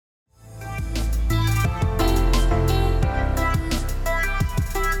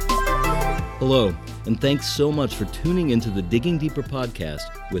Hello, and thanks so much for tuning into the Digging Deeper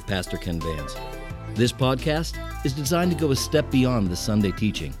podcast with Pastor Ken Vance. This podcast is designed to go a step beyond the Sunday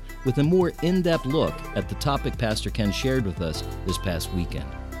teaching with a more in-depth look at the topic Pastor Ken shared with us this past weekend.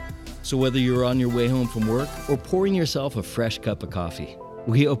 So whether you're on your way home from work or pouring yourself a fresh cup of coffee,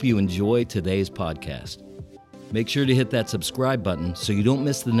 we hope you enjoy today's podcast. Make sure to hit that subscribe button so you don't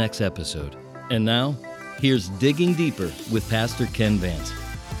miss the next episode. And now, here's Digging Deeper with Pastor Ken Vance.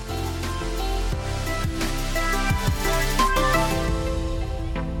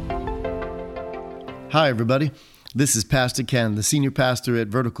 Hi, everybody. This is Pastor Ken, the senior pastor at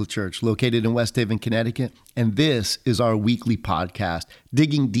Vertical Church, located in West Haven, Connecticut, and this is our weekly podcast,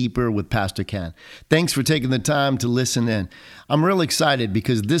 Digging Deeper with Pastor Ken. Thanks for taking the time to listen in. I'm real excited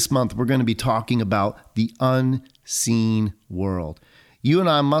because this month we're going to be talking about the unseen world. You and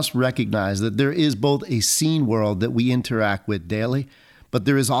I must recognize that there is both a seen world that we interact with daily, but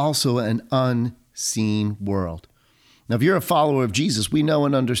there is also an unseen world. Now, if you're a follower of Jesus, we know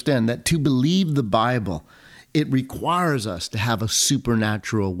and understand that to believe the Bible, it requires us to have a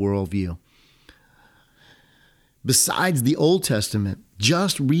supernatural worldview. Besides the Old Testament,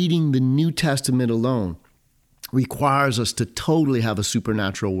 just reading the New Testament alone requires us to totally have a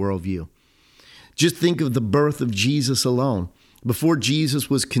supernatural worldview. Just think of the birth of Jesus alone. Before Jesus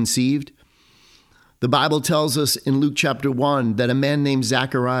was conceived, the Bible tells us in Luke chapter 1 that a man named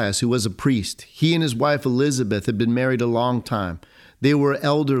Zacharias, who was a priest, he and his wife Elizabeth had been married a long time. They were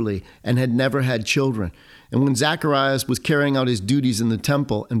elderly and had never had children. And when Zacharias was carrying out his duties in the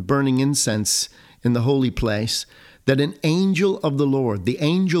temple and burning incense in the holy place, that an angel of the Lord, the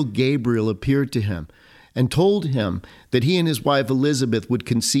angel Gabriel, appeared to him and told him that he and his wife Elizabeth would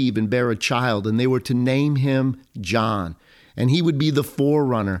conceive and bear a child, and they were to name him John. And he would be the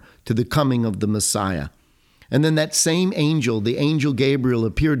forerunner to the coming of the Messiah. And then that same angel, the angel Gabriel,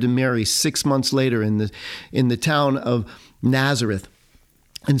 appeared to Mary 6 months later in the town of Nazareth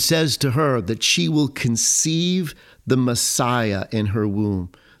and says to her that she will conceive the Messiah in her womb,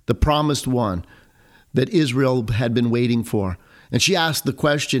 the promised one that Israel had been waiting for. And she asked the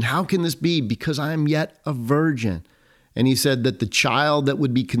question, how can this be? Because I am yet a virgin. And he said that the child that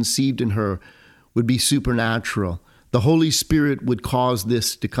would be conceived in her would be supernatural. The Holy Spirit would cause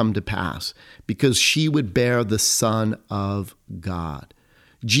this to come to pass because she would bear the Son of God.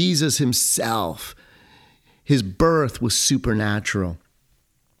 Jesus himself, his birth was supernatural.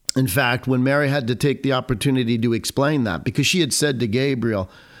 In fact, when Mary had to take the opportunity to explain that, because she had said to Gabriel,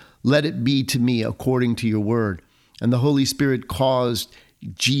 "Let it be to me according to your word," and the Holy Spirit caused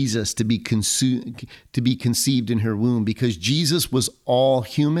Jesus to be conceived in her womb, because Jesus was all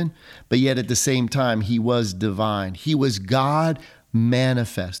human, but yet at the same time, he was divine. He was God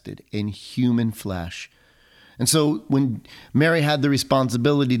manifested in human flesh. And so when Mary had the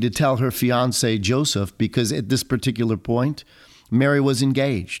responsibility to tell her fiancé Joseph, because at this particular point, Mary was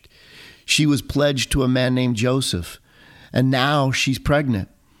engaged. She was pledged to a man named Joseph, and now she's pregnant.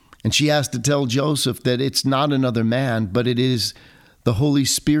 And she has to tell Joseph that it's not another man, but it is the Holy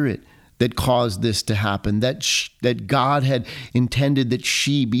Spirit that caused this to happen, that God had intended that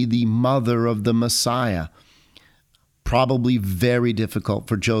she be the mother of the Messiah. Probably very difficult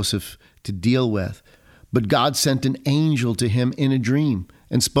for Joseph to deal with. But God sent an angel to him in a dream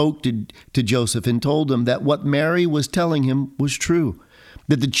and spoke to Joseph and told him that what Mary was telling him was true,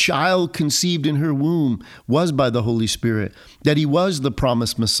 that the child conceived in her womb was by the Holy Spirit, that he was the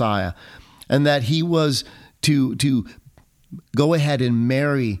promised Messiah, and that he was to go ahead and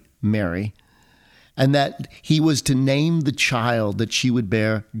marry Mary, and that he was to name the child that she would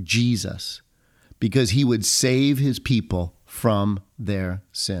bear Jesus, because he would save his people from their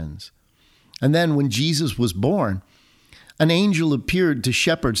sins. And then when Jesus was born, an angel appeared to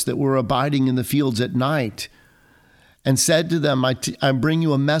shepherds that were abiding in the fields at night and said to them, I bring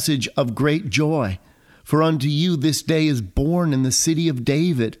you a message of great joy, for unto you this day is born in the city of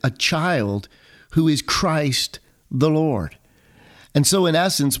David a child who is Christ the Lord. And so in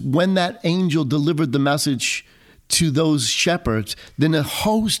essence, when that angel delivered the message to those shepherds, then a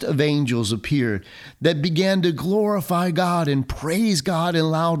host of angels appeared that began to glorify God and praise God in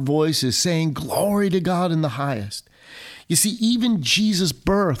loud voices, saying, "Glory to God in the highest." You see, even Jesus'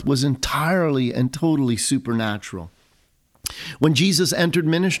 birth was entirely and totally supernatural. When Jesus entered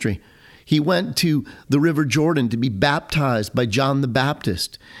ministry, he went to the River Jordan to be baptized by John the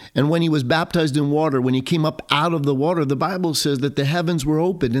Baptist. And when he was baptized in water, when he came up out of the water, the Bible says that the heavens were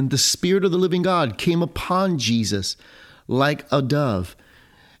opened and the Spirit of the living God came upon Jesus like a dove.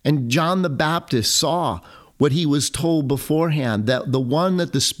 And John the Baptist saw what he was told beforehand, that the one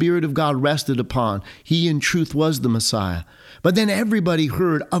that the Spirit of God rested upon, he in truth was the Messiah. But then everybody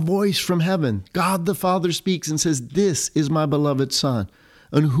heard a voice from heaven. God the Father speaks and says, "This is my beloved Son,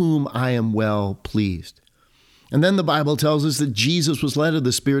 in whom I am well pleased." And then the Bible tells us that Jesus was led of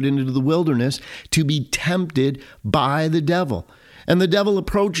the Spirit into the wilderness to be tempted by the devil. And the devil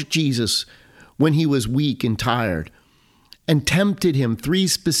approached Jesus when he was weak and tired and tempted him 3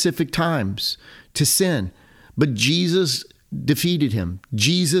 specific times to sin. But Jesus defeated him.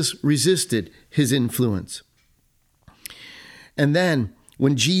 Jesus resisted his influence. And then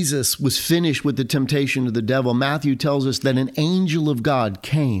when Jesus was finished with the temptation of the devil, Matthew tells us that an angel of God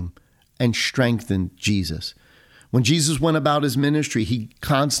came and strengthened Jesus. When Jesus went about his ministry, he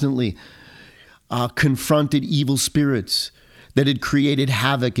constantly confronted evil spirits that had created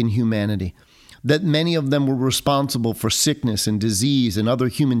havoc in humanity, that many of them were responsible for sickness and disease and other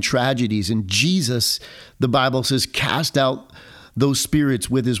human tragedies. And Jesus, the Bible says, cast out those spirits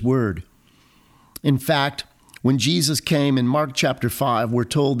with his word. In fact, when Jesus came in Mark chapter 5, we're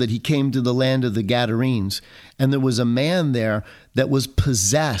told that he came to the land of the Gadarenes, and there was a man there that was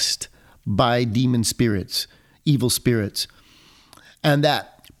possessed by demon spirits, evil spirits, and that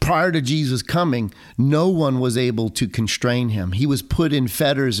prior to Jesus coming, no one was able to constrain him. He was put in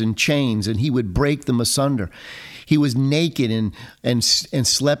fetters and chains, and he would break them asunder. He was naked and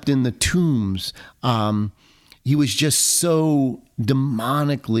slept in the tombs. He was just so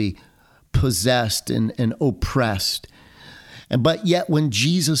demonically possessed and oppressed. But yet when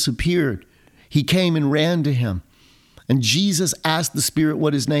Jesus appeared, he came and ran to him. And Jesus asked the Spirit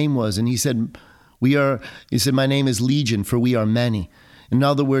what his name was. And he said, "My name is Legion, for we are many." In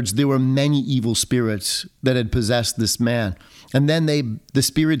other words, there were many evil spirits that had possessed this man. And then the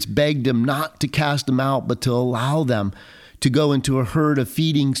spirits begged him not to cast them out, but to allow them to go into a herd of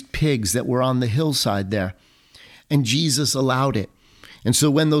feeding pigs that were on the hillside there. And Jesus allowed it. And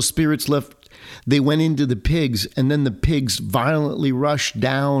so when those spirits left, they went into the pigs, and then the pigs violently rushed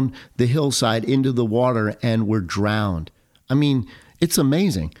down the hillside into the water and were drowned. I mean, it's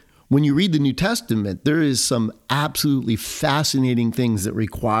amazing. When you read the New Testament, there is some absolutely fascinating things that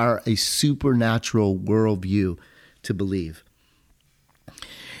require a supernatural worldview to believe.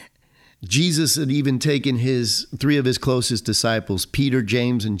 Jesus had even taken 3 of his closest disciples, Peter,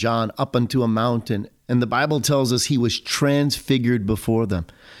 James, and John, up onto a mountain. And the Bible tells us he was transfigured before them.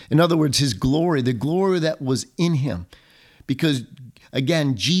 In other words, his glory, the glory that was in him. Because,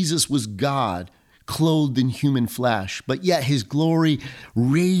 again, Jesus was God, clothed in human flesh, but yet his glory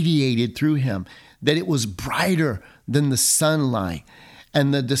radiated through him, that it was brighter than the sunlight.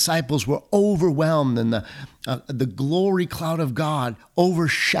 And the disciples were overwhelmed, and the glory cloud of God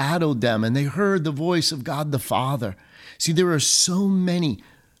overshadowed them, and they heard the voice of God the Father. See, there are so many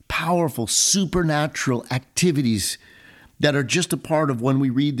powerful supernatural activities that are just a part of when we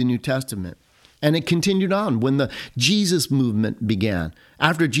read the New Testament. And it continued on when the Jesus movement began.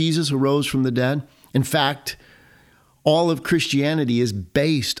 After Jesus arose from the dead, in fact, all of Christianity is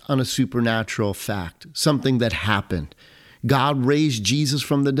based on a supernatural fact, something that happened. God raised Jesus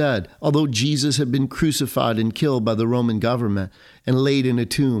from the dead, although Jesus had been crucified and killed by the Roman government and laid in a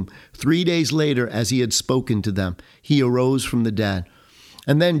tomb. 3 days later, as he had spoken to them, he arose from the dead.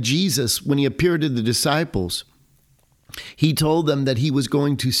 And then Jesus, when he appeared to the disciples, he told them that he was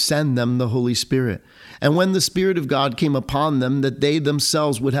going to send them the Holy Spirit. And when the Spirit of God came upon them, that they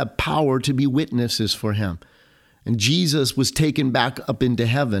themselves would have power to be witnesses for him. And Jesus was taken back up into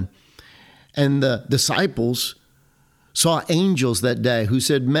heaven. And the disciples saw angels that day who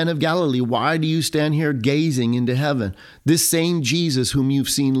said, "Men of Galilee, why do you stand here gazing into heaven? This same Jesus whom you've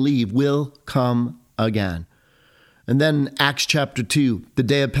seen leave will come again." And then Acts chapter 2, the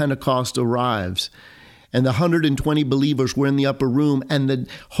day of Pentecost arrives, and the 120 believers were in the upper room, and the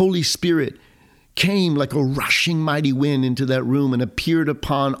Holy Spirit came like a rushing mighty wind into that room and appeared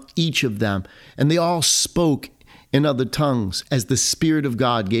upon each of them. And they all spoke in other tongues as the Spirit of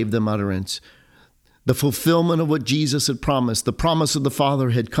God gave them utterance. The fulfillment of what Jesus had promised, the promise of the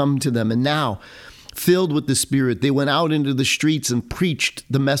Father had come to them. And now, filled with the Spirit, they went out into the streets and preached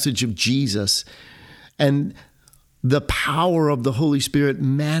the message of Jesus. And the power of the Holy Spirit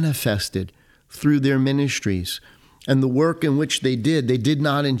manifested through their ministries. And the work in which they did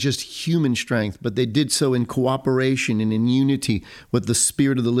not in just human strength, but they did so in cooperation and in unity with the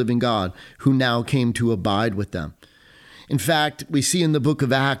Spirit of the living God, who now came to abide with them. In fact, we see in the book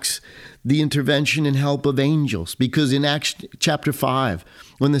of Acts the intervention and help of angels, because in Acts chapter 5,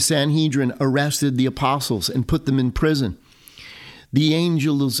 when the Sanhedrin arrested the apostles and put them in prison, The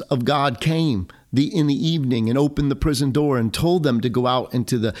angels of God came in the evening and opened the prison door and told them to go out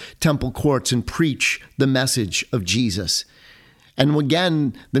into the temple courts and preach the message of Jesus. And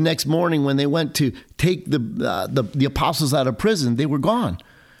again, the next morning when they went to take the apostles out of prison, they were gone.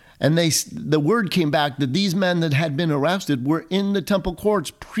 And the word came back that these men that had been arrested were in the temple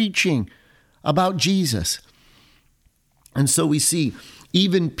courts preaching about Jesus. And so we see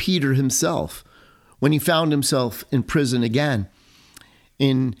even Peter himself, when he found himself in prison again,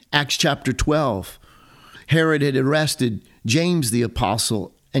 in Acts chapter 12, Herod had arrested James the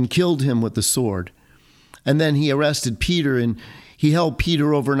apostle and killed him with the sword. And then he arrested Peter, and he held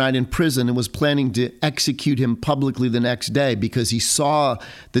Peter overnight in prison and was planning to execute him publicly the next day because he saw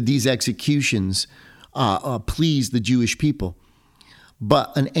that these executions pleased the Jewish people.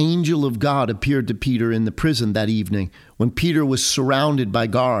 But an angel of God appeared to Peter in the prison that evening when Peter was surrounded by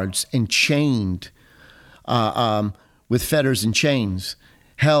guards and chained with fetters and chains,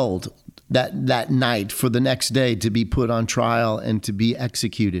 held that night for the next day to be put on trial and to be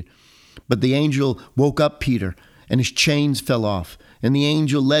executed. But the angel woke up Peter, and his chains fell off. And the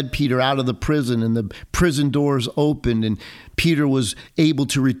angel led Peter out of the prison, and the prison doors opened, and Peter was able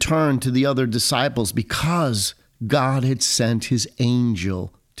to return to the other disciples because God had sent his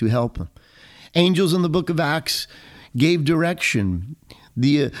angel to help him. Angels in the book of Acts gave direction.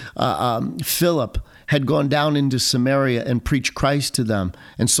 Philip had gone down into Samaria and preached Christ to them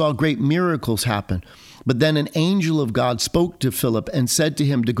and saw great miracles happen. But then an angel of God spoke to Philip and said to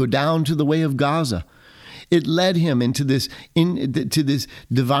him to go down to the way of Gaza. It led him into this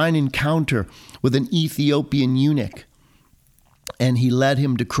divine encounter with an Ethiopian eunuch, and he led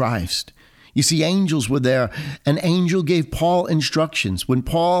him to Christ. You see, angels were there. An angel gave Paul instructions. When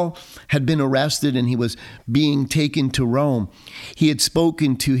Paul had been arrested and he was being taken to Rome, he had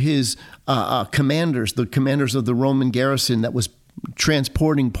spoken to his commanders, the commanders of the Roman garrison that was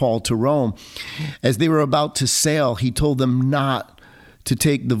transporting Paul to Rome. As they were about to sail, he told them not to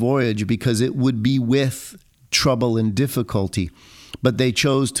take the voyage because it would be with trouble and difficulty. But they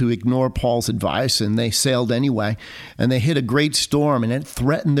chose to ignore Paul's advice, and they sailed anyway, and they hit a great storm, and it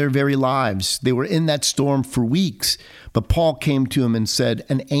threatened their very lives. They were in that storm for weeks, but Paul came to him and said,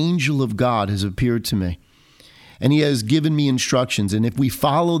 "An angel of God has appeared to me, and he has given me instructions, and if we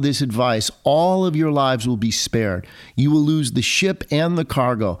follow this advice, all of your lives will be spared. You will lose the ship and the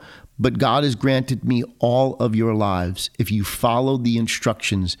cargo, but God has granted me all of your lives if you follow the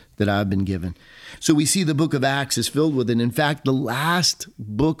instructions that I've been given." So we see the book of Acts is filled with it. In fact, the last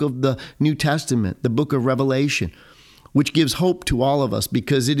book of the New Testament, the book of Revelation, which gives hope to all of us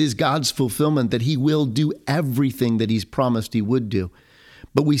because it is God's fulfillment that he will do everything that he's promised he would do.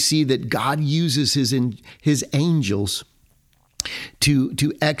 But we see that God uses his angels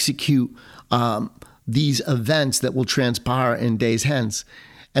to execute these events that will transpire in days hence.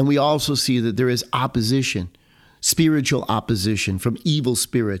 And we also see that there is opposition, spiritual opposition from evil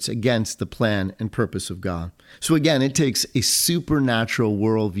spirits against the plan and purpose of God. So again, it takes a supernatural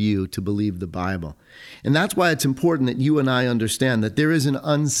worldview to believe the Bible. And that's why it's important that you and I understand that there is an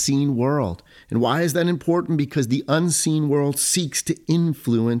unseen world. And why is that important? Because the unseen world seeks to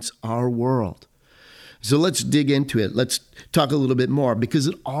influence our world. So let's dig into it. Let's talk a little bit more because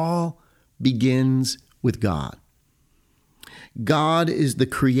it all begins with God. God is the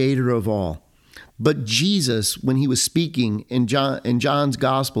creator of all. But Jesus, when he was speaking in John's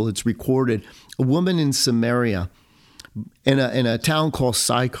gospel, it's recorded, a woman in Samaria, in a town called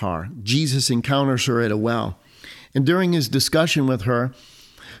Sychar, Jesus encounters her at a well. And during his discussion with her,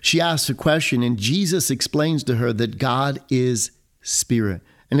 she asks a question, and Jesus explains to her that God is spirit.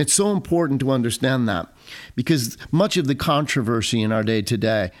 And it's so important to understand that because much of the controversy in our day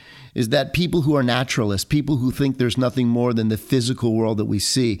today is that people who are naturalists, people who think there's nothing more than the physical world that we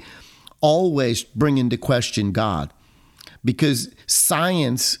see, always bring into question God, because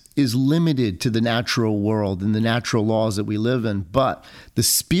science is limited to the natural world and the natural laws that we live in, but the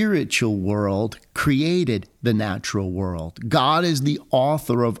spiritual world created the natural world. God is the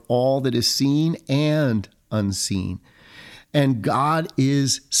author of all that is seen and unseen, and God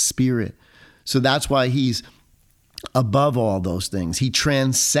is spirit. So that's why he's above all those things. He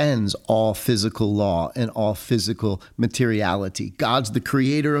transcends all physical law and all physical materiality. God's the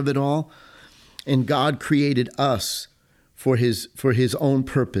creator of it all, and God created us for his own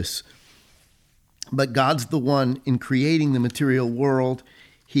purpose. But God's the one in creating the material world.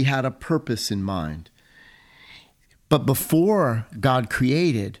 He had a purpose in mind. But before God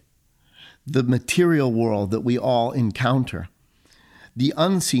created the material world that we all encounter, the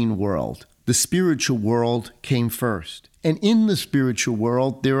unseen world, the spiritual world came first. And in the spiritual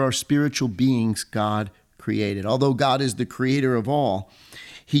world, there are spiritual beings God created. Although God is the creator of all,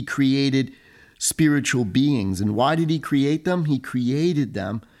 he created spiritual beings. And why did he create them? He created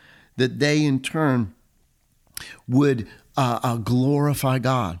them that they in turn would glorify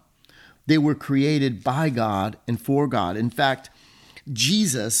God. They were created by God and for God. In fact,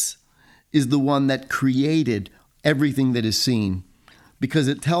 Jesus is the one that created everything that is seen, because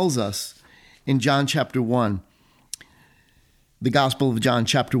it tells us in John chapter 1, the Gospel of John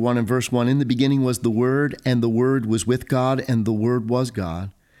chapter 1 and verse 1, in the beginning was the Word, and the Word was with God, and the Word was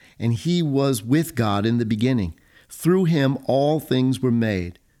God. And he was with God in the beginning. Through him all things were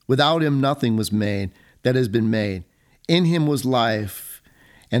made. Without him nothing was made that has been made. In him was life,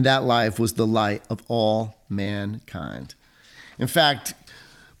 and that life was the light of all mankind. In fact,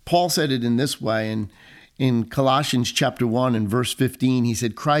 Paul said it in this way in Colossians chapter 1 and verse 15. He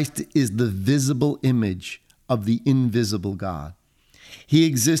said, Christ is the visible image of the invisible God. He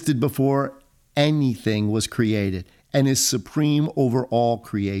existed before anything was created and is supreme over all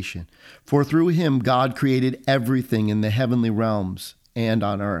creation. For through him God created everything in the heavenly realms and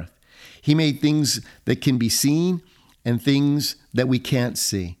on earth. He made things that can be seen and things that we can't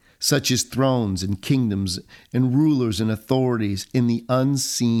see, such as thrones and kingdoms and rulers and authorities in the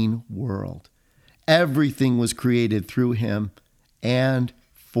unseen world. Everything was created through him and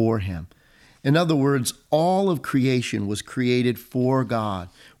for him. In other words, all of creation was created for God.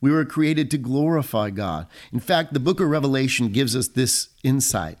 We were created to glorify God. In fact, the book of Revelation gives us this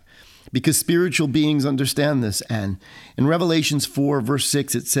insight because spiritual beings understand this. And in Revelations 4, verse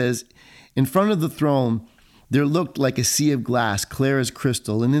 6, it says, in front of the throne, there looked like a sea of glass, clear as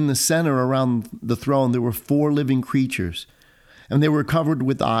crystal. And in the center around the throne, there were 4 living creatures. And they were covered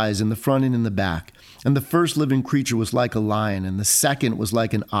with eyes in the front and in the back. And the first living creature was like a lion, and the second was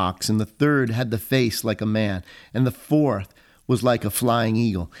like an ox, and the third had the face like a man, and the fourth was like a flying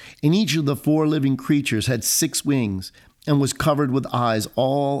eagle. And each of the 4 living creatures had 6 wings and was covered with eyes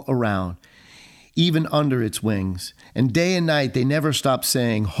all around, even under its wings. And day and night they never stopped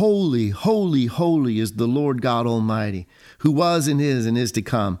saying, Holy, holy, holy is the Lord God Almighty, who was and is to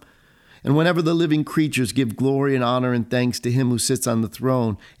come. And whenever the living creatures give glory and honor and thanks to him who sits on the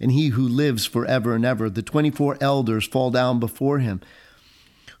throne and he who lives forever and ever, the 24 elders fall down before him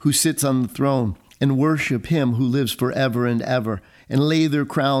who sits on the throne and worship him who lives forever and ever, and lay their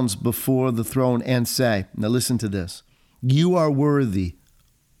crowns before the throne and say, now listen to this, you are worthy,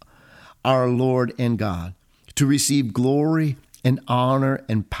 our Lord and God, to receive glory and honor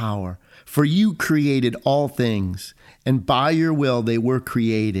and power, for you created all things, and by your will they were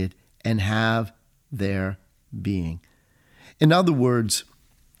created and have their being. In other words,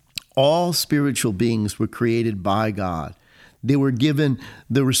 all spiritual beings were created by God. They were given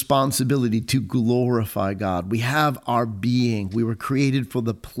the responsibility to glorify God. We have our being. We were created for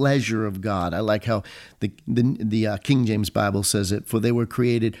the pleasure of God. I like how the King James Bible says it, for they were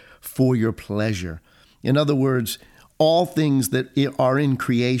created for your pleasure. In other words, all things that are in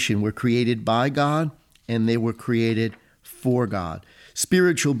creation were created by God, and they were created for God.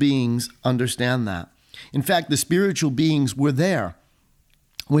 Spiritual beings understand that. In fact, the spiritual beings were there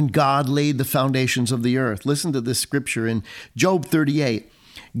when God laid the foundations of the earth. Listen to this scripture in Job 38.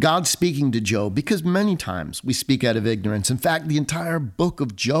 God speaking to Job, because many times we speak out of ignorance. In fact, the entire book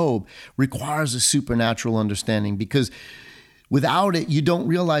of Job requires a supernatural understanding, because without it, you don't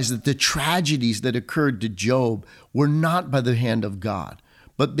realize that the tragedies that occurred to Job were not by the hand of God,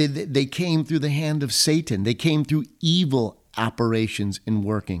 but they came through the hand of Satan. They came through evil operations and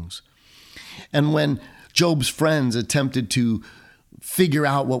workings. And when Job's friends attempted to figure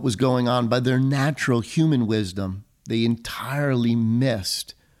out what was going on by their natural human wisdom, they entirely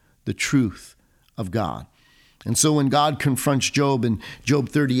missed the truth of God. And so when God confronts Job in Job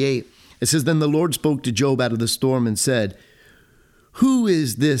 38, it says, then the Lord spoke to Job out of the storm and said, who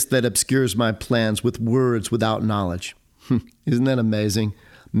is this that obscures my plans with words without knowledge? Isn't that amazing?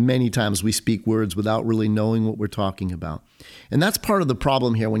 Many times we speak words without really knowing what we're talking about. And that's part of the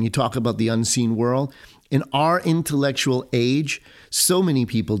problem here when you talk about the unseen world. In our intellectual age, so many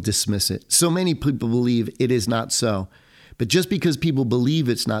people dismiss it. So many people believe it is not so. But just because people believe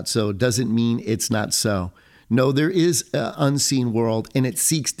it's not so doesn't mean it's not so. No, there is an unseen world, and it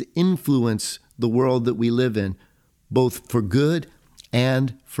seeks to influence the world that we live in, both for good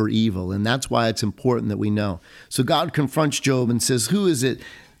and for evil. And that's why it's important that we know. So God confronts Job and says, who is it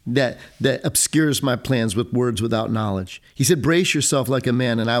that obscures my plans with words without knowledge? He said, brace yourself like a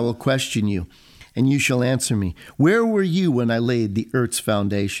man, and I will question you, and you shall answer me. Where were you when I laid the earth's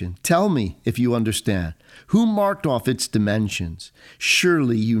foundation? Tell me if you understand. Who marked off its dimensions?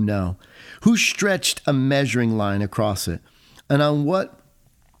 Surely you know. Who stretched a measuring line across it? And on what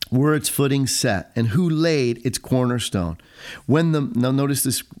were its footing set, and who laid its cornerstone? Now notice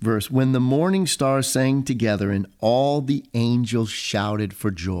this verse. When the morning stars sang together and all the angels shouted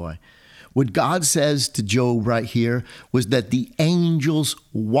for joy. What God says to Job right here was that the angels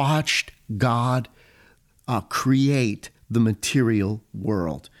watched God create the material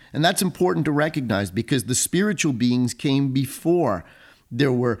world. And that's important to recognize because the spiritual beings came before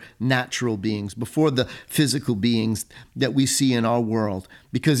there were natural beings, before the physical beings that we see in our world.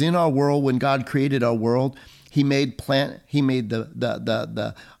 Because in our world, when God created our world, He made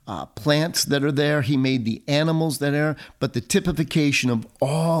the plants that are there. He made the animals that are there. But the typification of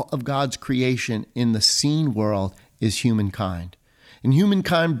all of God's creation in the seen world is humankind. And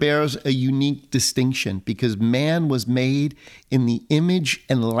humankind bears a unique distinction because man was made in the image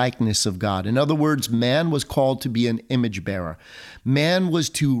and likeness of God. In other words, man was called to be an image bearer. Man was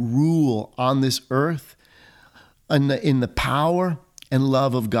to rule on this earth in the power and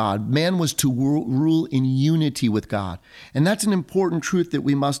love of God. Man was to rule in unity with God. And that's an important truth that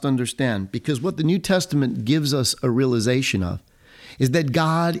we must understand because what the New Testament gives us a realization of is that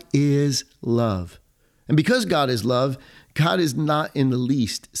God is love. And because God is love, God is not in the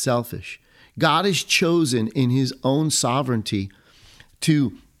least selfish. God has chosen in His own sovereignty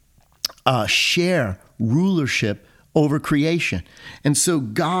to share rulership over creation. And so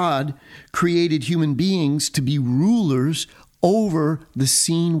God created human beings to be rulers over the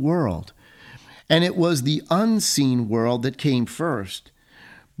seen world. And it was the unseen world that came first.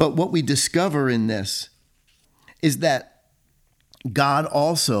 But what we discover in this is that God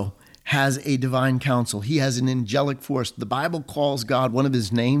also has a divine counsel. He has an angelic force. The Bible calls God, one of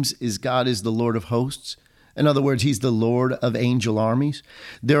His names is God is the Lord of hosts. In other words, He's the Lord of angel armies.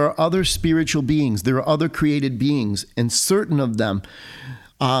 There are other spiritual beings. There are other created beings, and certain of them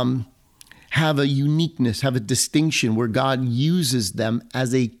have a uniqueness, have a distinction where God uses them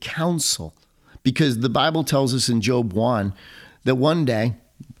as a counsel. Because the Bible tells us in Job 1 that one day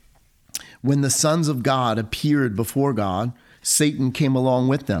when the sons of God appeared before God, Satan came along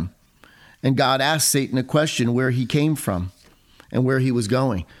with them. And God asked Satan a question where he came from and where he was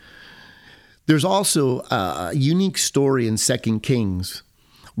going. There's also a unique story in 2 Kings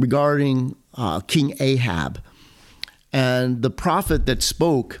regarding King Ahab. And the prophet that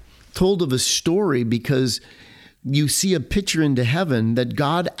spoke told of a story because you see a picture into heaven that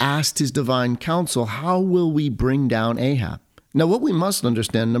God asked His divine counsel, how will we bring down Ahab? Now, what we must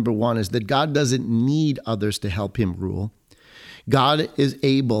understand, number one, is that God doesn't need others to help Him rule. God is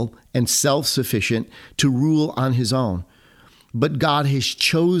able and self-sufficient to rule on His own. But God has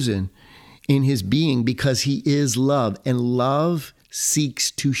chosen in His being because He is love, and love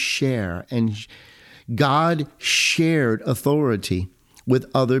seeks to share. And God shared authority with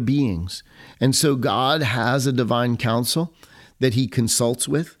other beings. And so God has a divine counsel that He consults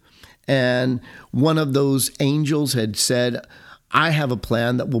with. And one of those angels had said, I have a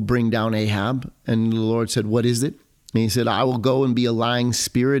plan that will bring down Ahab. And the Lord said, what is it? And He said, I will go and be a lying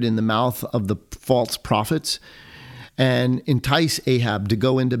spirit in the mouth of the false prophets and entice Ahab to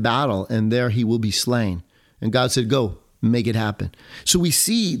go into battle, and there he will be slain. And God said, go, make it happen. So we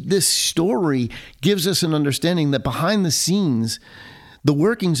see this story gives us an understanding that behind the scenes, the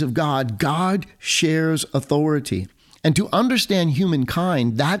workings of God, God shares authority. And to understand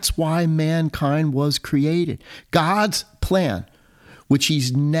humankind, that's why mankind was created. God's plan, which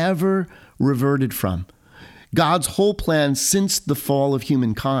He's never reverted from. God's whole plan since the fall of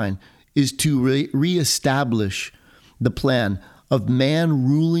humankind is to reestablish the plan of man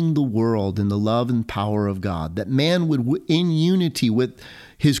ruling the world in the love and power of God, that man would, in unity with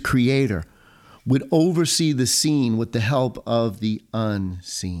his Creator, would oversee the seen with the help of the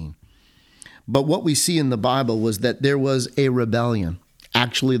unseen. But what we see in the Bible was that there was a rebellion.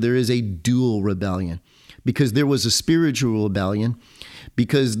 Actually, there is a dual rebellion, because there was a spiritual rebellion,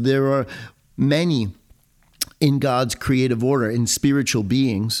 because there are many in God's creative order, in spiritual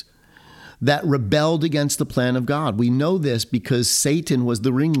beings, that rebelled against the plan of God. We know this because Satan was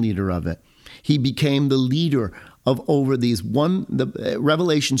the ringleader of it. He became the leader of over these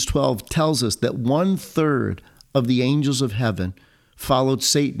Revelations 12 tells us that 1/3 of the angels of heaven followed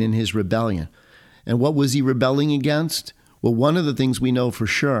Satan in his rebellion. And what was he rebelling against? Well, one of the things we know for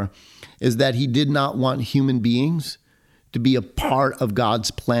sure is that he did not want human beings to be a part of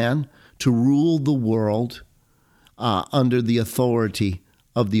God's plan to rule the world under the authority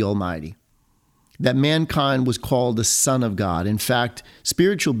of the Almighty. That mankind was called the Son of God. In fact,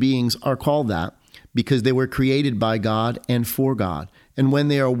 spiritual beings are called that because they were created by God and for God. And when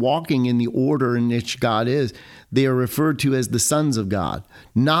they are walking in the order in which God is, they are referred to as the sons of God,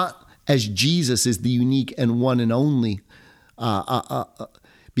 not as Jesus is the unique and one and only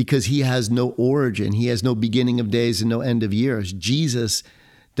because he has no origin. He has no beginning of days and no end of years. Jesus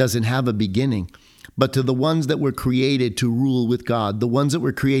doesn't have a beginning. But to the ones that were created to rule with God, the ones that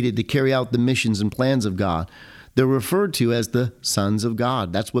were created to carry out the missions and plans of God, they're referred to as the sons of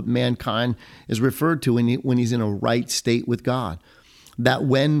God. That's what mankind is referred to when he's in a right state with God. That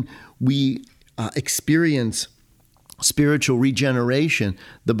when we experience spiritual regeneration,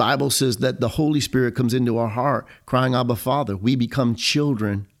 the Bible says that the Holy Spirit comes into our heart, crying, Abba, Father. We become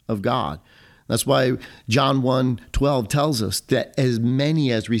children of God. That's why John 1:12 tells us that as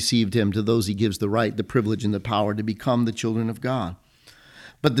many as received him, to those he gives the right, the privilege, and the power to become the children of God.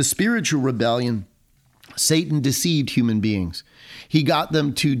 But the spiritual rebellion, Satan deceived human beings. He got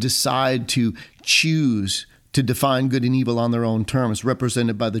them to decide to choose to define good and evil on their own terms,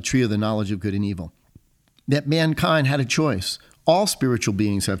 represented by the tree of the knowledge of good and evil. That mankind had a choice. All spiritual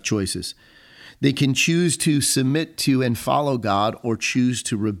beings have choices. They can choose to submit to and follow God, or choose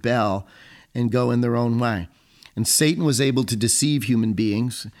to rebel and go in their own way. And Satan was able to deceive human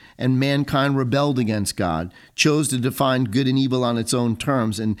beings, and mankind rebelled against God, chose to define good and evil on its own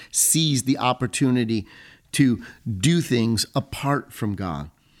terms, and seized the opportunity to do things apart from God.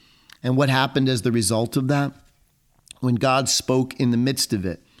 And what happened as the result of that? When God spoke in the midst of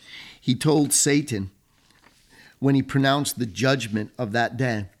it, he told Satan, when he pronounced the judgment of that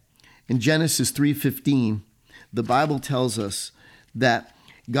day. In Genesis 3:15, the Bible tells us that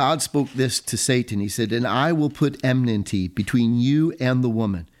God spoke this to Satan. He said, "And I will put enmity between you and the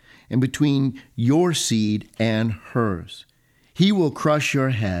woman, and between your seed and hers. He will crush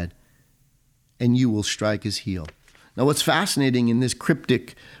your head, and you will strike his heel." Now, what's fascinating in this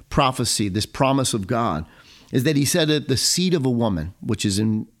cryptic prophecy, this promise of God, is that he said that the seed of a woman, which is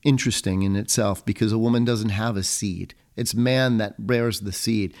interesting in itself because a woman doesn't have a seed. It's man that bears the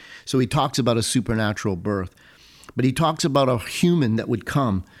seed. So he talks about a supernatural birth. But he talks about a human that would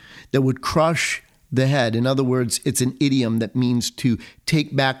come, that would crush the head. In other words, it's an idiom that means to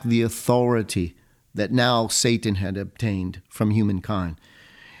take back the authority that now Satan had obtained from humankind.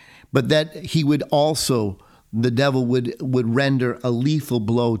 But that he would also, the devil would render a lethal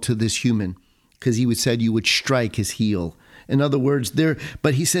blow to this human, because he said you would strike his heel. In other words,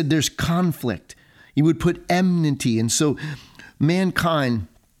 but he said there's conflict. He would put enmity. And so mankind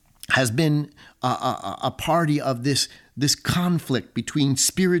has been a party of this conflict between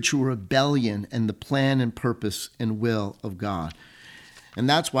spiritual rebellion and the plan and purpose and will of God. And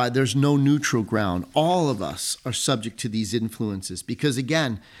that's why there's no neutral ground. All of us are subject to these influences because,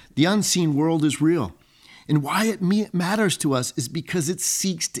 again, the unseen world is real. And why it matters to us is because it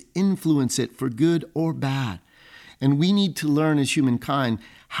seeks to influence it for good or bad. And we need to learn as humankind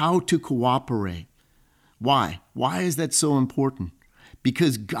how to cooperate. Why? Why is that so important?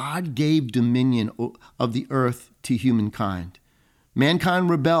 Because God gave dominion of the earth to humankind. Mankind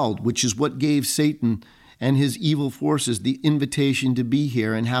rebelled, which is what gave Satan and his evil forces the invitation to be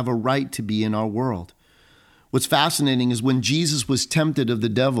here and have a right to be in our world. What's fascinating is when Jesus was tempted of the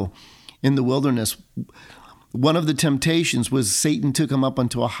devil in the wilderness, one of the temptations was Satan took him up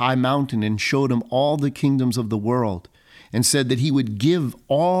onto a high mountain and showed him all the kingdoms of the world and said that he would give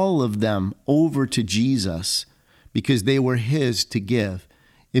all of them over to Jesus because they were his to give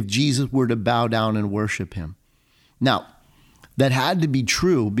if Jesus were to bow down and worship him. Now, that had to be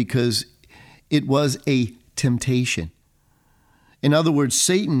true because it was a temptation. In other words,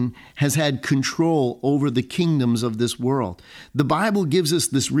 Satan has had control over the kingdoms of this world. The Bible gives us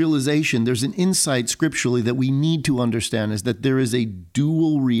this realization. There's an insight scripturally that we need to understand, is that there is a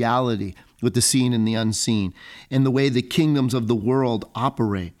dual reality with the seen and the unseen and the way the kingdoms of the world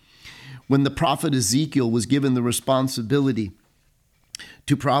operate. When the prophet Ezekiel was given the responsibility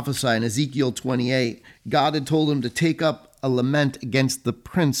to prophesy in Ezekiel 28, God had told him to take up a lament against the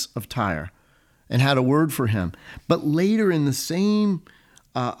prince of Tyre and had a word for him. But later in the same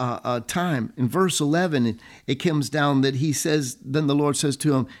time, in verse 11, it comes down that he says, then the Lord says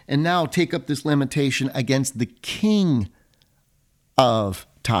to him, and now take up this lamentation against the king of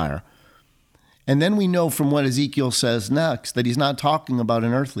Tyre. And then we know from what Ezekiel says next that he's not talking about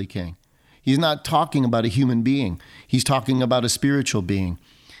an earthly king. He's not talking about a human being. He's talking about a spiritual being.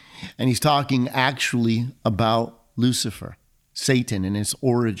 And he's talking actually about Lucifer, Satan, and his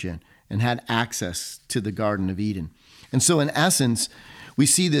origin, and had access to the Garden of Eden. And so in essence, we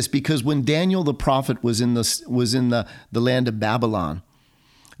see this because when Daniel the prophet was in the land of Babylon,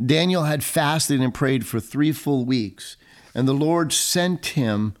 Daniel had fasted and prayed for 3 full weeks, and the Lord sent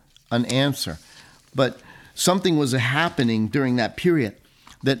him an answer. But something was happening during that period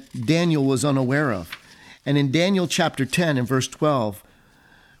that Daniel was unaware of. And in Daniel chapter 10 and verse 12,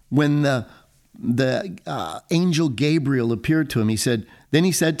 when the the angel Gabriel appeared to him. Then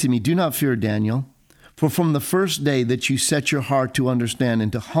he said to me, "Do not fear, Daniel, for from the first day that you set your heart to understand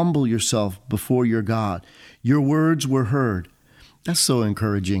and to humble yourself before your God, your words were heard." That's so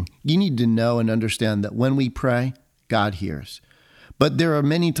encouraging. You need to know and understand that when we pray, God hears. But there are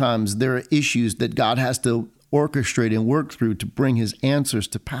many times there are issues that God has to orchestrate and work through to bring his answers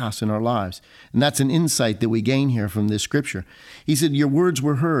to pass in our lives. And that's an insight that we gain here from this scripture. He said, "Your words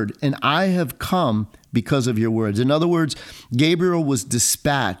were heard, and I have come because of your words." In other words, Gabriel was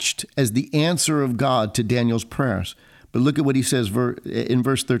dispatched as the answer of God to Daniel's prayers. But look at what he says in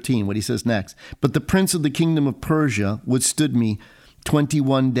verse 13, what he says next. "But the prince of the kingdom of Persia withstood me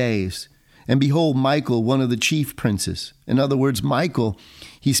 21 days. And behold, Michael, one of the chief princes." In other words, Michael,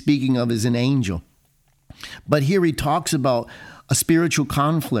 he's speaking of as an angel. But here he talks about a spiritual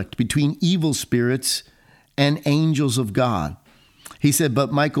conflict between evil spirits and angels of God. He said,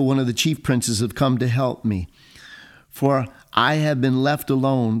 "But Michael, one of the chief princes, have come to help me. For I have been left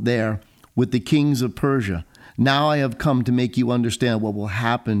alone there with the kings of Persia. Now I have come to make you understand what will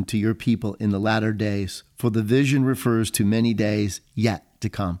happen to your people in the latter days. For the vision refers to many days yet to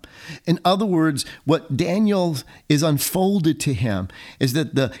come." In other words, what Daniel is unfolded to him is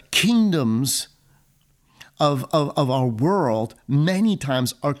that the kingdoms of our world many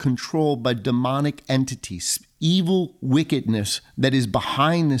times are controlled by demonic entities, evil wickedness that is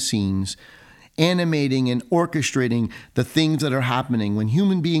behind the scenes, animating and orchestrating the things that are happening. When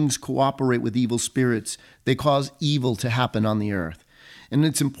human beings cooperate with evil spirits, they cause evil to happen on the earth. And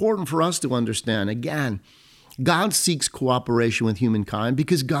it's important for us to understand, again, God seeks cooperation with humankind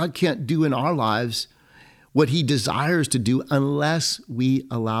because God can't do in our lives what he desires to do unless we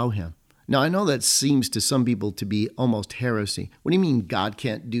allow him. Now, I know that seems to some people to be almost heresy. What do you mean God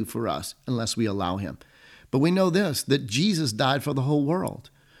can't do for us unless we allow him? But we know this, that Jesus died for the whole world.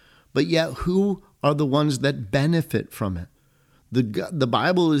 But yet, who are the ones that benefit from it? The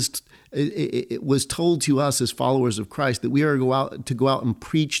Bible it was told to us as followers of Christ that we are to go out and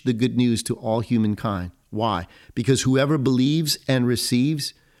preach the good news to all humankind. Why? Because whoever believes and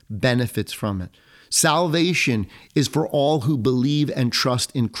receives benefits from it. Salvation is for all who believe and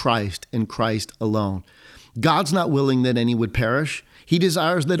trust in Christ and Christ alone. God's not willing that any would perish. He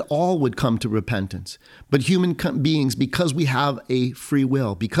desires that all would come to repentance. But human beings, because we have a free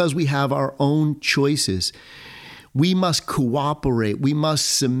will, because we have our own choices, we must cooperate. We must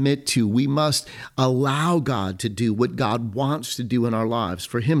submit to. We must allow God to do what God wants to do in our lives,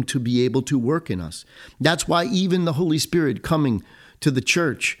 for him to be able to work in us. That's why even the Holy Spirit coming to the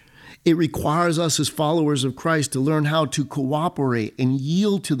church, it requires us as followers of Christ to learn how to cooperate and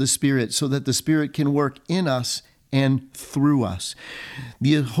yield to the Spirit so that the Spirit can work in us and through us.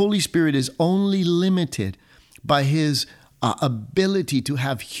 The Holy Spirit is only limited by his ability to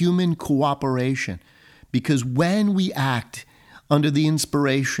have human cooperation, because when we act under the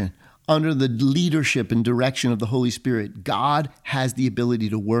inspiration, under the leadership and direction of the Holy Spirit, God has the ability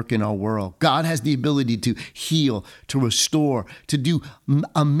to work in our world. God has the ability to heal, to restore, to do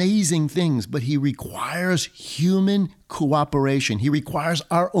amazing things, but he requires human cooperation. He requires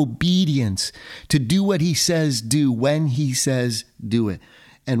our obedience to do what he says do when he says do it.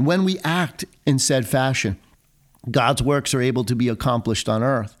 And when we act in said fashion, God's works are able to be accomplished on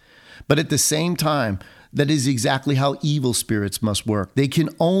earth. But at the same time, that is exactly how evil spirits must work. They can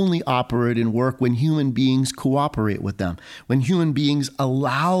only operate and work when human beings cooperate with them, when human beings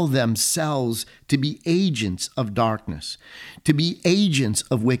allow themselves to be agents of darkness, to be agents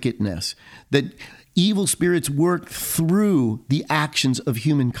of wickedness, that evil spirits work through the actions of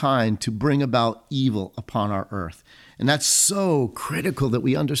humankind to bring about evil upon our earth. And that's so critical that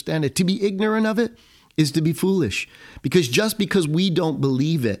we understand it. To be ignorant of it is to be foolish, because just because we don't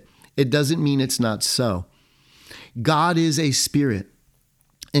believe it, it doesn't mean it's not so. God is a spirit,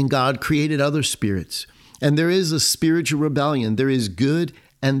 and God created other spirits. And there is a spiritual rebellion. There is good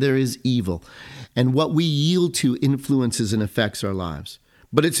and there is evil. And what we yield to influences and affects our lives.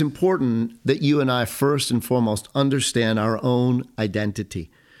 But it's important that you and I first and foremost understand our own identity.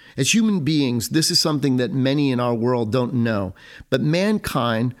 As human beings, this is something that many in our world don't know. But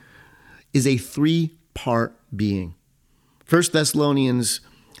mankind is a three-part being. 1 Thessalonians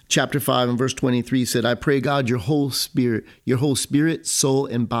Chapter 5 and verse 23 said, "I pray God your whole spirit, soul,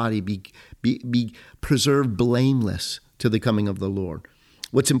 and body be preserved blameless to the coming of the Lord."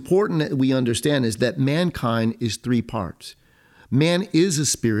 What's important that we understand is that mankind is three parts. Man is a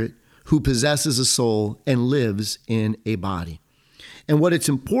spirit who possesses a soul and lives in a body. And what it's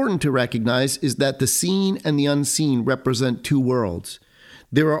important to recognize is that the seen and the unseen represent two worlds.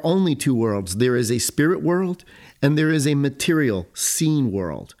 There are only two worlds. There is a spirit world and there is a material, seen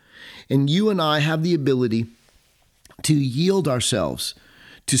world. And you and I have the ability to yield ourselves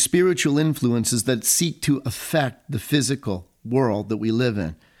to spiritual influences that seek to affect the physical world that we live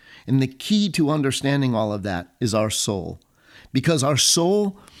in. And the key to understanding all of that is our soul. Because our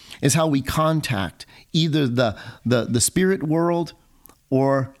soul is how we contact either the spirit world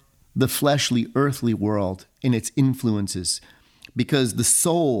or the fleshly, earthly world in its influences. Because the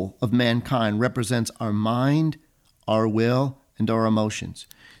soul of mankind represents our mind, our will, and our emotions.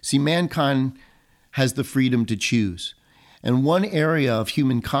 See, mankind has the freedom to choose. And one area of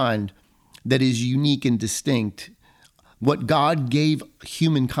humankind that is unique and distinct, what God gave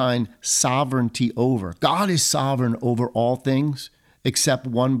humankind sovereignty over. God is sovereign over all things except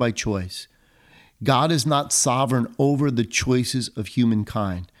one by choice. God is not sovereign over the choices of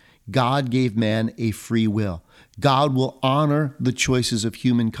humankind. God gave man a free will. God will honor the choices of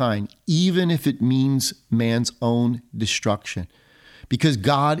humankind, even if it means man's own destruction. Because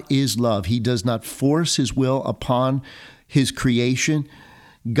God is love. He does not force his will upon his creation.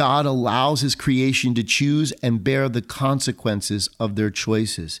 God allows his creation to choose and bear the consequences of their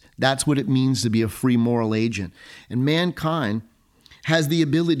choices. That's what it means to be a free moral agent. And mankind has the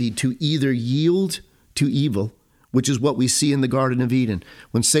ability to either yield to evil, which is what we see in the Garden of Eden.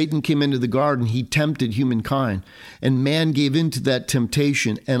 When Satan came into the garden, he tempted humankind, and man gave into that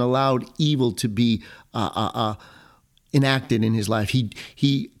temptation and allowed evil to be enacted in his life.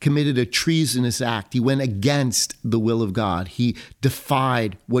 He committed a treasonous act. He went against the will of God. He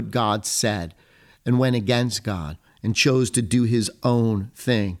defied what God said and went against God and chose to do his own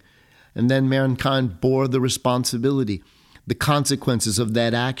thing. And then mankind bore the responsibility, the consequences of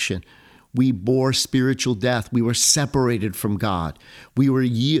that action. We bore spiritual death. We were separated from God. We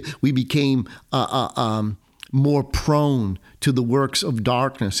became more prone to the works of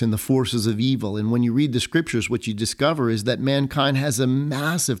darkness and the forces of evil. And when you read the scriptures, what you discover is that mankind has a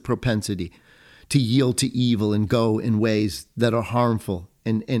massive propensity to yield to evil and go in ways that are harmful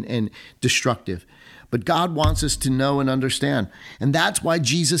and destructive. But God wants us to know and understand. And that's why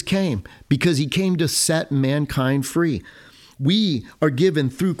Jesus came, because he came to set mankind free. We are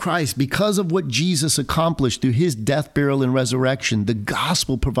given through Christ, because of what Jesus accomplished through his death, burial, and resurrection. The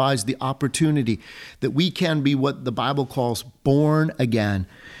gospel provides the opportunity that we can be what the Bible calls born again.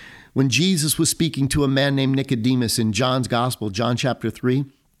 When Jesus was speaking to a man named Nicodemus in John's gospel, John chapter 3,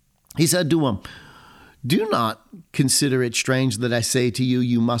 he said to him, "Do not consider it strange that I say to you,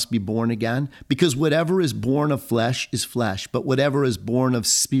 you must be born again, because whatever is born of flesh is flesh, but whatever is born of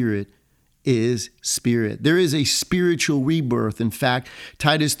spirit is spirit." There is a spiritual rebirth. In fact,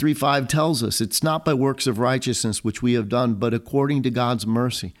 Titus 3:5 tells us it's not by works of righteousness which we have done, but according to God's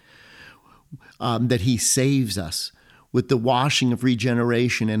mercy, that he saves us with the washing of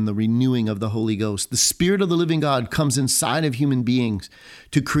regeneration and the renewing of the Holy Ghost. The Spirit of the living God comes inside of human beings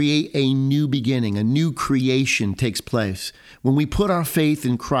to create a new beginning. A new creation takes place. When we put our faith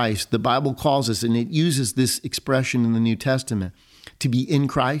in Christ, the Bible calls us, and it uses this expression in the New Testament, to be in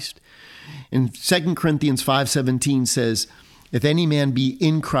Christ. And 2 Corinthians 5:17 says, if any man be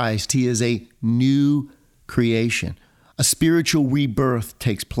in Christ, he is a new creation. A spiritual rebirth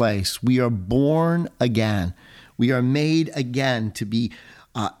takes place. We are born again. We are made again to be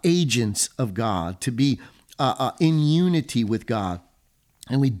agents of God, to be in unity with God.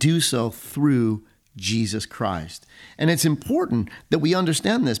 And we do so through Jesus Christ. And it's important that we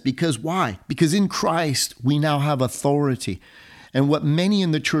understand this, because why? Because in Christ, we now have authority. And what many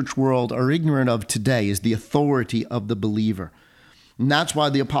in the church world are ignorant of today is the authority of the believer. And that's why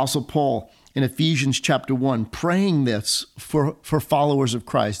the Apostle Paul in Ephesians chapter 1, praying this for followers of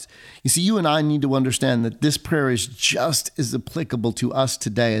Christ. You see, you and I need to understand that this prayer is just as applicable to us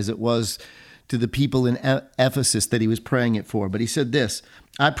today as it was to the people in Ephesus that he was praying it for. But he said this,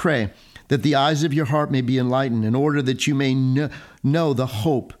 I pray that the eyes of your heart may be enlightened, in order that you may know the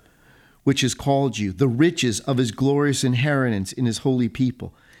hope which has called you, the riches of his glorious inheritance in his holy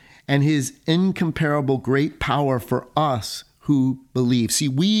people, and his incomparable great power for us who believe. See,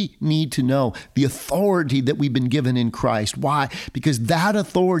 we need to know the authority that we've been given in Christ. Why? Because that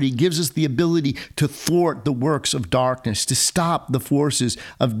authority gives us the ability to thwart the works of darkness, to stop the forces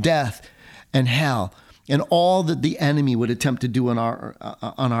of death and hell, and all that the enemy would attempt to do on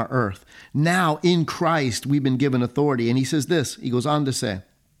our earth. Now, in Christ, we've been given authority. And he says this, he goes on to say,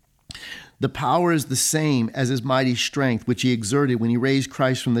 the power is the same as his mighty strength, which he exerted when he raised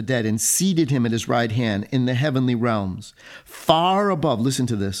Christ from the dead and seated him at his right hand in the heavenly realms, far above, listen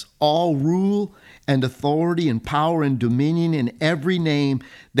to this, all rule and authority and power and dominion in every name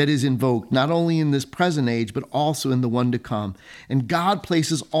that is invoked, not only in this present age, but also in the one to come. And God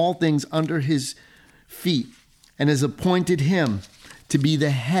places all things under his feet and has appointed him to be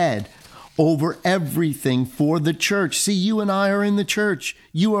the head over everything for the church. See, you and I are in the church.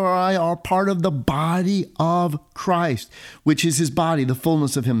 You or I are part of the body of Christ, which is his body, the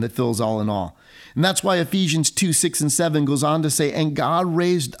fullness of him that fills all in all. And that's why Ephesians 2:6-7 goes on to say, and God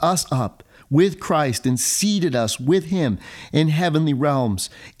raised us up with Christ and seated us with him in heavenly realms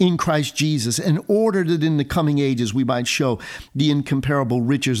in Christ Jesus, in order that in the coming ages we might show the incomparable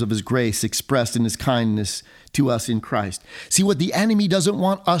riches of his grace expressed in his kindness to us in Christ. See, what the enemy doesn't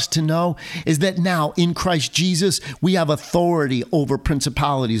want us to know is that now in Christ Jesus, we have authority over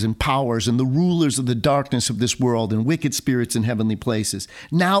principalities and powers and the rulers of the darkness of this world and wicked spirits in heavenly places.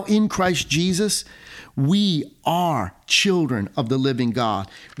 Now in Christ Jesus, we are children of the living God.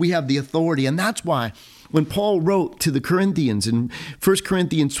 We have the authority. And that's why when Paul wrote to the Corinthians in 1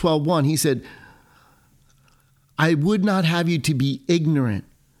 Corinthians 12:1, he said, I would not have you to be ignorant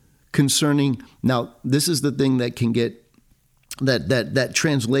concerning, now this is the thing that can get, that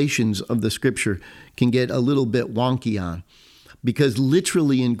translations of the scripture can get a little bit wonky on. Because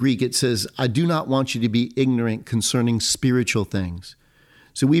literally in Greek it says, I do not want you to be ignorant concerning spiritual things.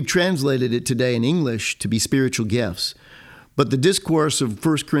 So we've translated it today in English to be spiritual gifts. But the discourse of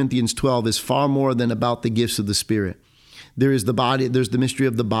 1 Corinthians 12 is far more than about the gifts of the Spirit. There's the mystery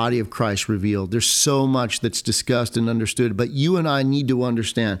of the body of Christ revealed. There's so much that's discussed and understood. But you and I need to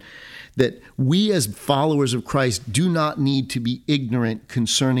understand that we as followers of Christ do not need to be ignorant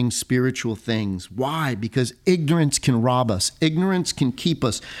concerning spiritual things. Why? Because ignorance can rob us. Ignorance can keep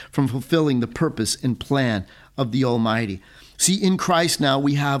us from fulfilling the purpose and plan of the Almighty. See, in Christ now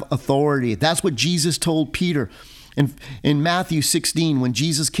we have authority. That's what Jesus told Peter. In Matthew 16, when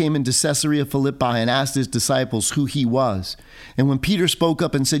Jesus came into Caesarea Philippi and asked his disciples who he was, and when Peter spoke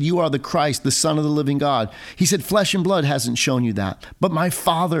up and said, you are the Christ, the Son of the living God, he said, flesh and blood hasn't shown you that, but my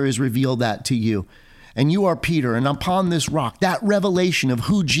Father has revealed that to you. And you are Peter, and upon this rock, that revelation of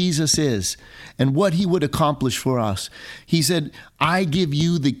who Jesus is and what he would accomplish for us, he said, I give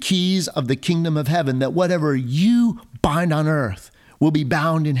you the keys of the kingdom of heaven, that whatever you bind on earth will be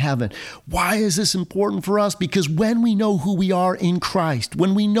bound in heaven. Why is this important for us? Because when we know who we are in Christ,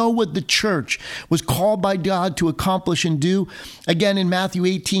 when we know what the church was called by God to accomplish and do, again in Matthew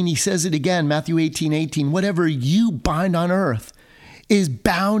 18, he says it again, Matthew 18:18, whatever you bind on earth is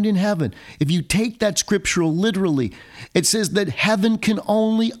bound in heaven. If you take that scriptural literally, it says that heaven can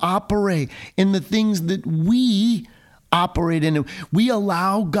only operate in the things that we operate in. We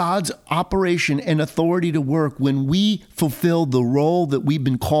allow God's operation and authority to work when we fulfill the role that we've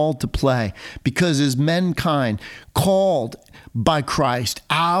been called to play. Because as mankind called by Christ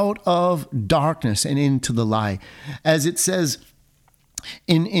out of darkness and into the light, as it says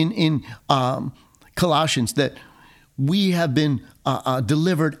in Colossians, that we have been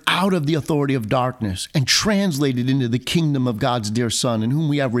delivered out of the authority of darkness and translated into the kingdom of God's dear Son, in whom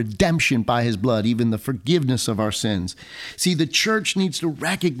we have redemption by his blood, even the forgiveness of our sins. See, the church needs to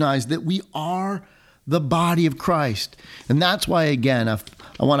recognize that we are the body of Christ. And that's why, again, I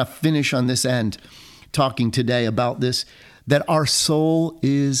want to finish on this end talking today about this, that our soul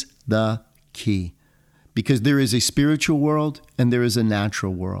is the key. Because there is a spiritual world and there is a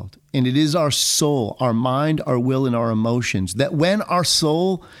natural world. And it is our soul, our mind, our will, and our emotions that when our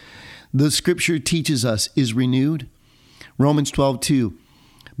soul, the scripture teaches us, is renewed. Romans 12:2,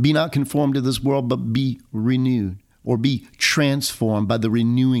 be not conformed to this world, but be renewed, or be transformed by the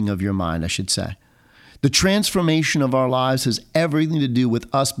renewing of your mind, I should say. The transformation of our lives has everything to do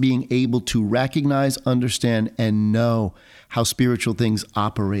with us being able to recognize, understand, and know how spiritual things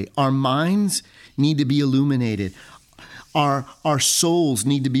operate. Our minds need to be illuminated. Our souls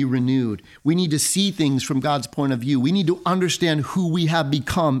need to be renewed. We need to see things from God's point of view. We need to understand who we have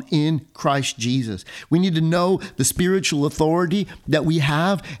become in Christ Jesus. We need to know the spiritual authority that we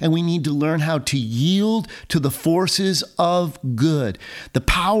have, and we need to learn how to yield to the forces of good, the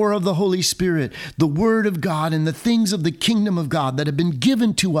power of the Holy Spirit, the Word of God, and the things of the kingdom of God that have been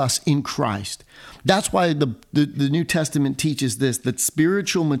given to us in Christ. That's why the New Testament teaches this, that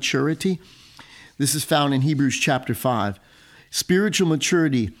spiritual maturity, this is found in Hebrews chapter 5. Spiritual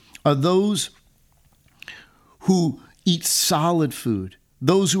maturity are those who eat solid food,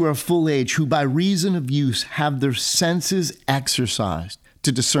 those who are full age, who by reason of use have their senses exercised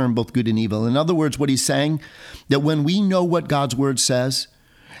to discern both good and evil. In other words, what he's saying, that when we know what God's word says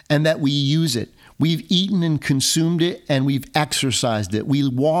and that we use it, we've eaten and consumed it, and we've exercised it. We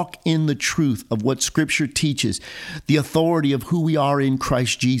walk in the truth of what Scripture teaches, the authority of who we are in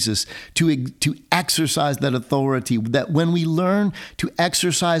Christ Jesus, to exercise that authority, that when we learn to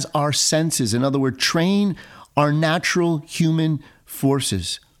exercise our senses, in other words, train our natural human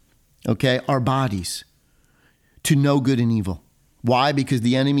forces, okay, our bodies, to know good and evil. Why? Because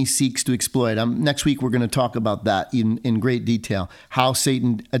the enemy seeks to exploit. Next week, we're going to talk about that in great detail, how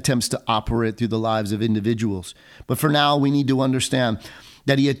Satan attempts to operate through the lives of individuals. But for now, we need to understand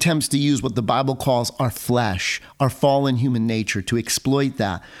that he attempts to use what the Bible calls our flesh, our fallen human nature, to exploit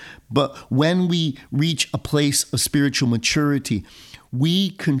that. But when we reach a place of spiritual maturity, we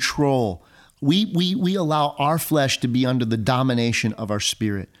control, we allow our flesh to be under the domination of our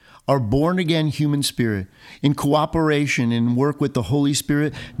spirit. Our born-again human spirit, in cooperation and work with the Holy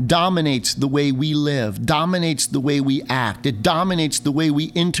Spirit, dominates the way we live, dominates the way we act. It dominates the way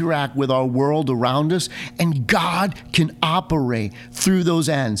we interact with our world around us, and God can operate through those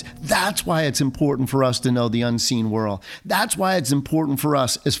ends. That's why it's important for us to know the unseen world. That's why it's important for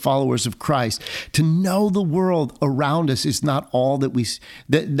us as followers of Christ to know the world around us is not all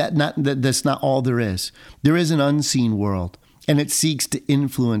that's not all there is. There is an unseen world. And it seeks to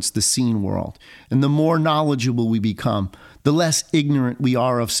influence the seen world. And the more knowledgeable we become, the less ignorant we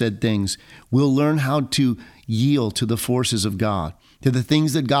are of said things. We'll learn how to yield to the forces of God, to the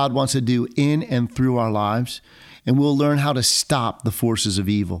things that God wants to do in and through our lives. And we'll learn how to stop the forces of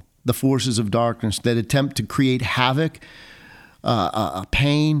evil, the forces of darkness that attempt to create havoc,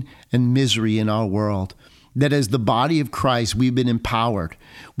 pain, and misery in our world. That as the body of Christ, we've been empowered.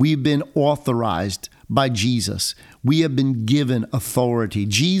 We've been authorized by Jesus. We have been given authority.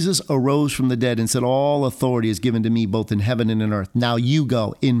 Jesus arose from the dead and said, all authority is given to me both in heaven and in earth. Now you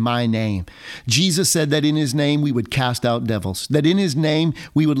go in my name. Jesus said that in his name we would cast out devils, that in his name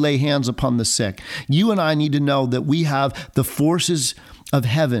we would lay hands upon the sick. You and I need to know that we have the forces of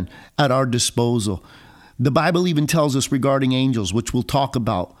heaven at our disposal. The Bible even tells us regarding angels, which we'll talk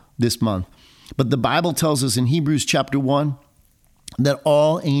about this month. But the Bible tells us in Hebrews chapter 1, that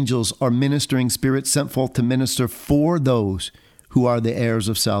all angels are ministering spirits sent forth to minister for those who are the heirs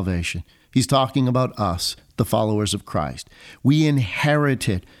of salvation. He's talking about us, the followers of Christ. We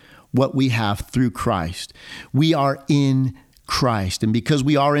inherited what we have through Christ. We are in Christ. And because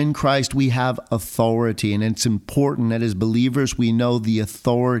we are in Christ, we have authority. And it's important that as believers, we know the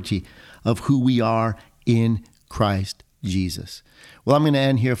authority of who we are in Christ Jesus. Well, I'm going to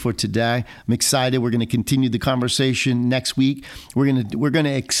end here for today. I'm excited. We're going to continue the conversation next week. We're going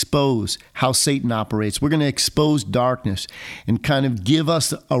to expose how Satan operates. We're going to expose darkness and kind of give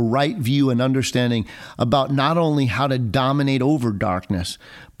us a right view and understanding about not only how to dominate over darkness,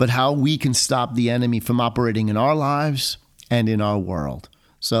 but how we can stop the enemy from operating in our lives and in our world.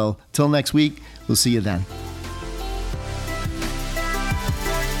 So till next week, we'll see you then.